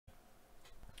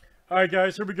Alright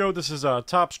guys, here we go. This is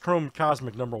Topps Chrome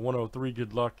Cosmic number 103.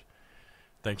 Good luck.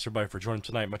 Thanks everybody for joining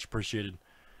tonight. Much appreciated.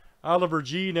 Oliver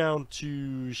G down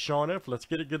to Sean F. Let's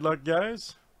get it. Good luck,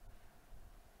 guys.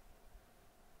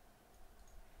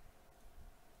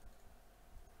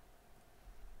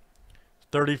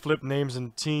 $30 flip names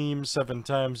and teams, 7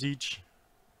 times each.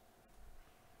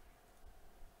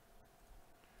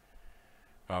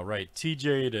 Alright,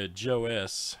 TJ to Joe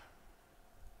S.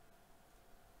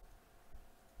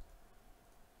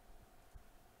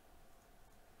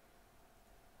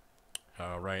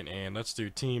 Alright, and let's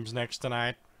do teams next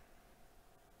tonight.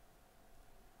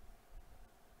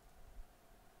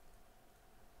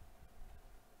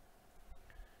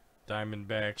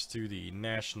 Diamondbacks to the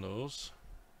Nationals.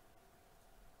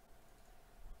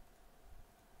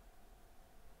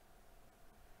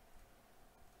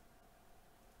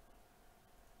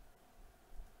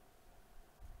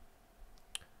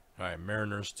 Alright,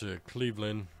 Mariners to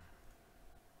Cleveland.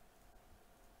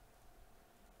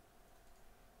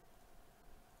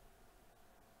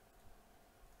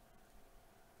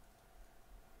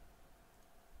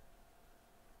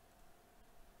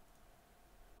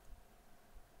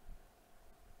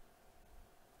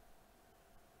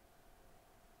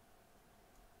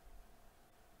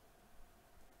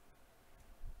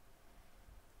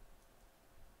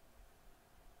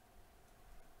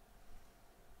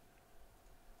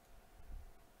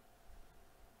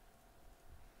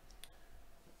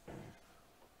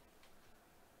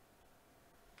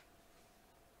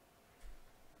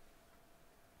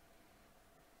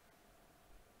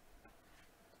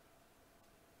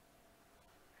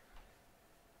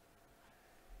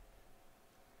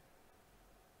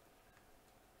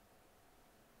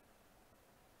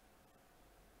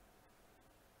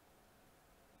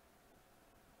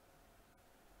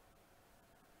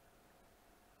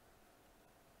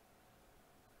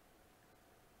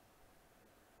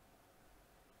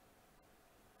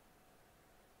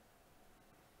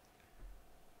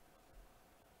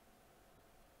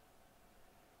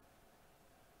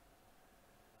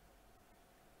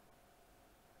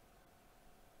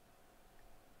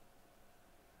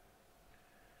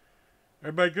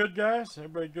 Everybody good, guys?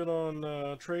 Everybody good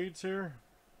on trades here?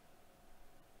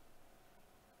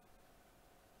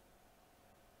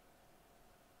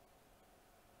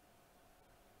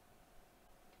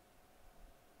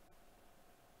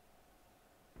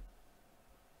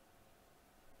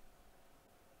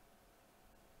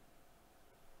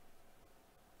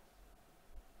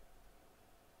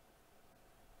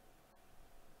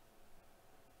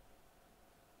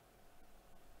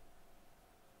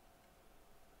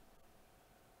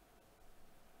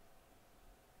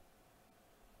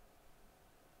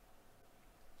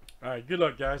 Alright, good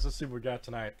luck, guys. Let's see what we got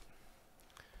tonight.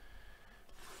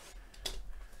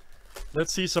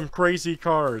 Let's see some crazy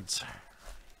cards.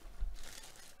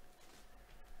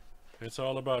 It's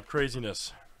all about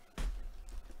craziness.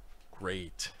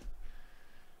 Great.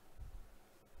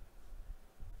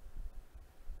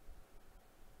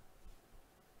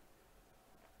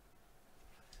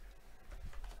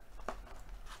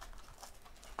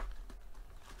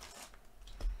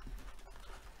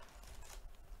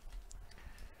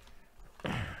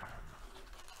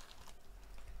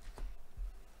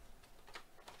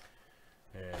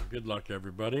 Good luck,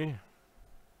 everybody.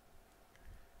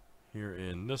 Here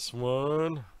in this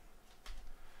one.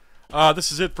 This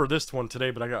is it for this one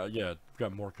today, but I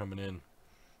got more coming in.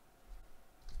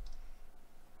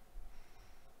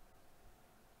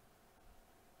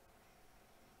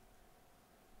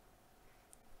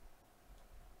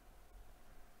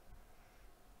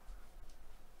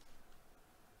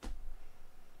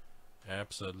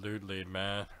 Absolutely,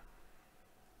 man.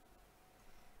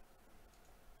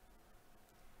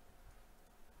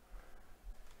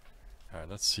 Alright,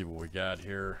 let's see what we got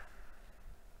here.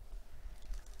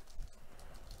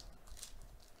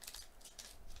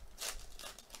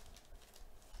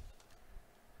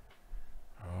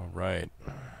 Alright.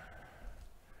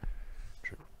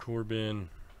 Corbin.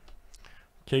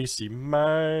 Casey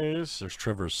Mize. There's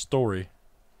Trevor Story.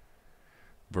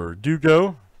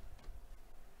 Verdugo.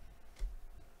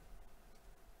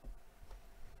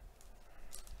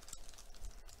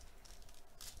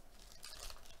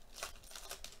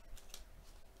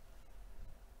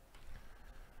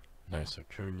 Nice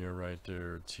Acuna right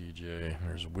there. TJ.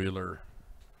 There's Wheeler.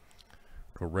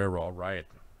 Guerrero, right.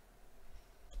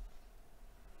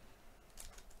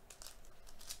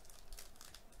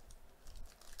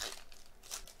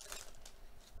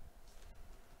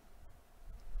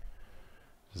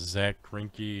 Zach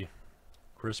Greinke.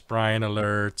 Chris Bryant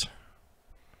alert.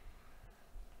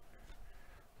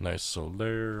 Nice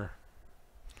Soler.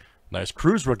 Nice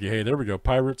Cruise rookie. Hey, there we go.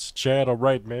 Pirates. Chad, all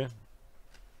right, man.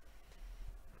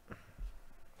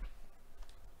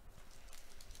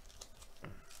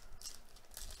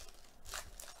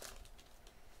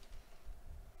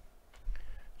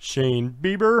 Shane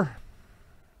Bieber.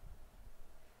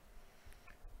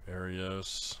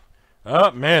 Arios.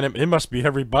 Oh, man, it must be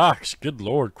every box. Good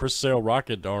Lord. Chris Sale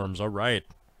Rocket Arms. All right.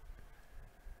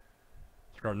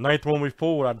 It's our 9th one we've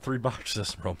pulled out of 3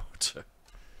 boxes. Promo.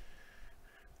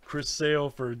 Chris Sale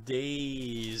for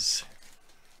days.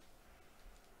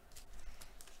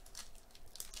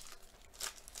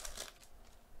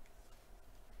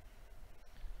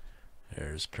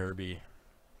 There's Kirby.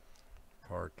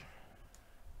 Park.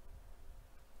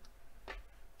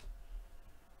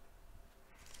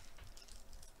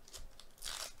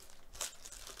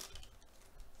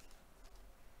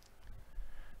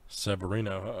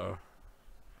 Severino. Uh-oh.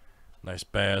 Nice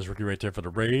Baz rookie right there for the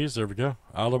Rays. There we go.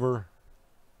 Oliver.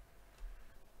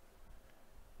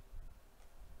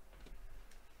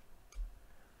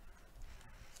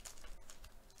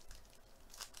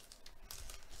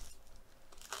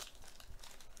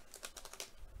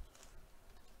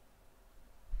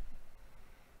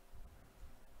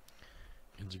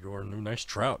 Gordon. Ooh, nice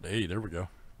Trout. Hey, there we go.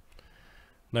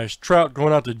 Nice Trout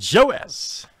going out to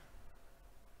Joas.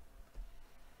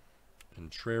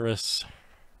 Contreras.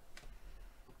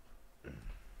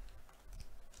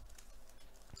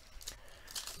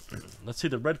 Let's see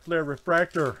the Red Flare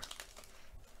Refractor.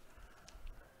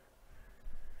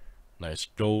 Nice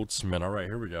Goldsmith. All right,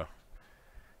 here we go.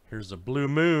 Here's the Blue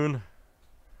Moon.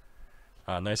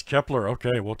 Nice Kepler.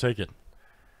 Okay, we'll take it.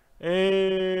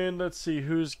 And let's see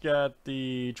who's got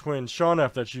the twin. Sean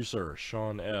F. That's you, sir.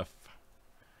 Sean F.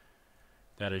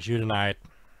 That is you tonight.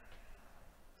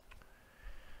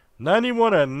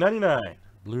 91 and 99.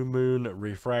 Blue Moon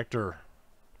Refractor.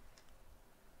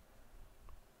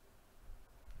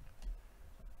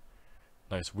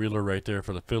 Nice Wheeler right there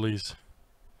for the Phillies.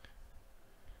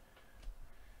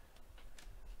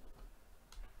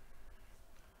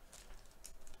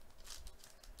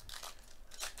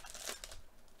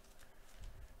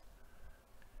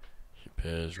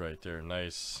 Pez right there.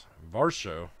 Nice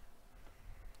Varsho.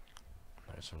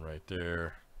 Nice one right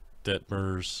there.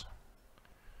 Detmers.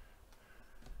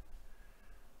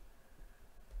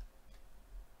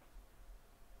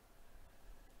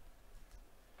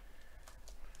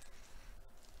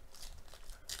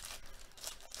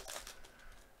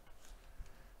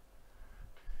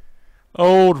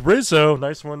 Old Rizzo.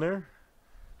 Nice one there.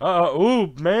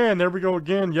 Ooh, man. There we go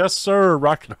again. Yes, sir.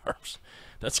 Rocket Arms.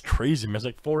 That's crazy, man. It's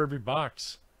like 4 every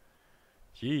box.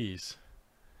 Jeez.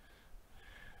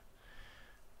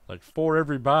 Like 4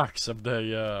 every box of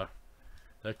the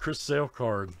that Chris Sale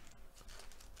card.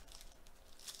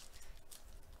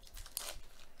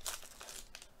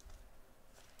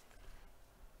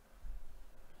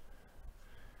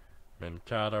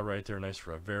 Mancada right there. Nice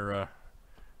Rivera.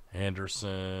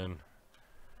 Anderson.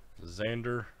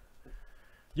 Xander.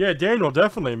 Yeah, Daniel,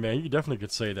 definitely, man. You definitely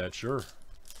could say that, sure.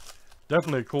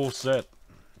 Definitely a cool set.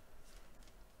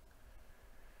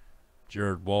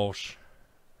 Jared Walsh.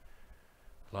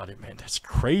 Lottie, man, that's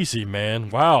crazy, man.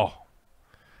 Wow.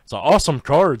 It's an awesome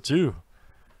card, too.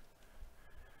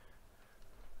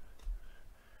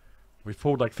 We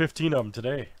pulled like 15 of them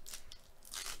today.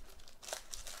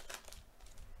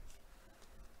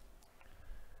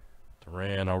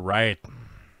 Duran, all right.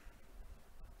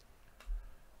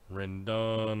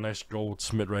 Rendon, nice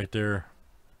Goldsmith right there.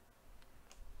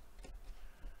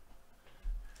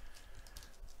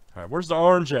 All right, where's the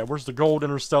orange at? Where's the gold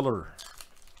Interstellar?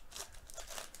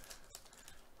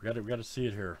 We got to see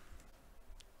it here.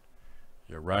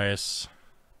 Urias.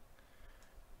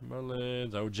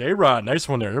 Mullins. Oh, J-Rod. Nice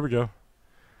one there. There we go.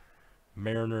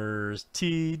 Mariners.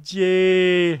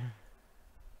 TJ.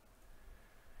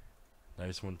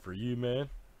 Nice one for you, man.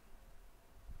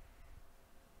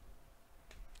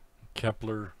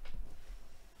 Kepler.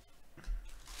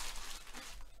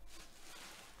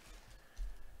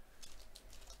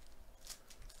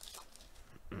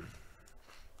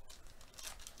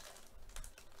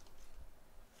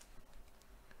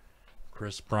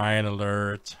 Chris Bryant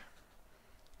alert.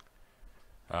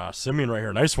 Simeon right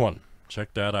here. Nice one.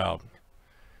 Check that out.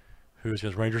 Who's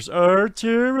his Rangers?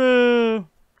 Arturo.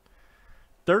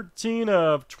 13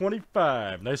 of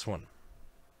 25. Nice one.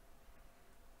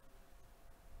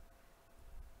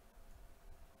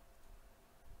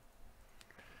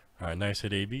 All right, nice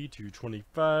hit AB.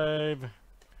 225.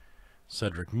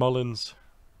 Cedric Mullins.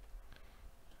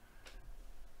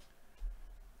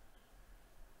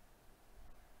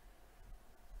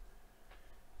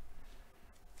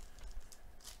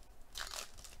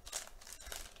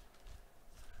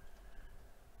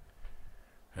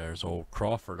 There's old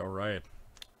Crawford. All right.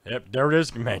 Yep, there it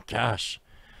is. Man, gosh.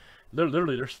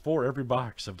 Literally, there's 4 every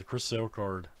box of the Chris Sale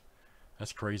card.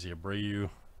 That's crazy.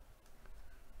 Abreu.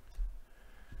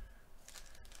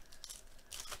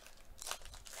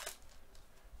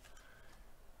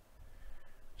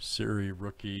 Siri,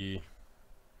 rookie.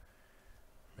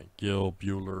 McGill,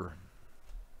 Bueller.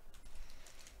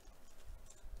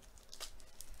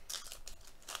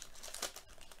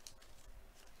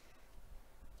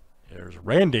 There's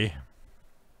Randy.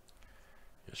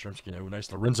 Yastrzemski, oh,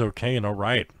 nice. Lorenzo Cain, all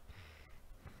right.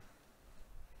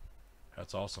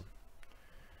 That's awesome.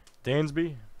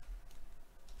 Dansby.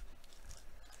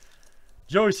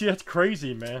 Joey, see, that's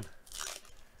crazy, man.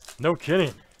 No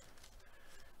kidding.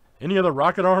 Any other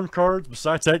Rocket Arm cards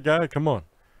besides that guy? Come on.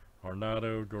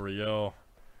 Arnado, Gurriel.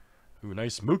 Ooh,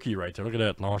 nice Mookie right there. Look at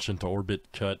that. Launch into orbit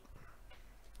cut.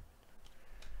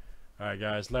 Alright,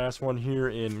 guys. Last one here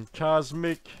in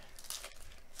Cosmic.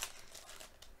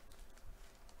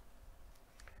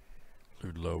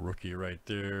 Ludlow rookie right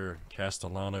there.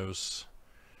 Castellanos.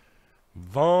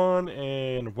 Vaughn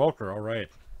and Welker. Alright.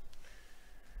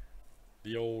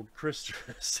 The old Chris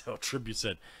Sale tribute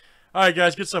set. Alright,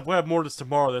 guys. Good stuff. We'll have more of this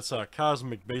tomorrow. That's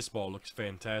Cosmic Baseball. Looks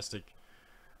fantastic.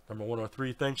 Number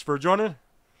 103. Thanks for joining.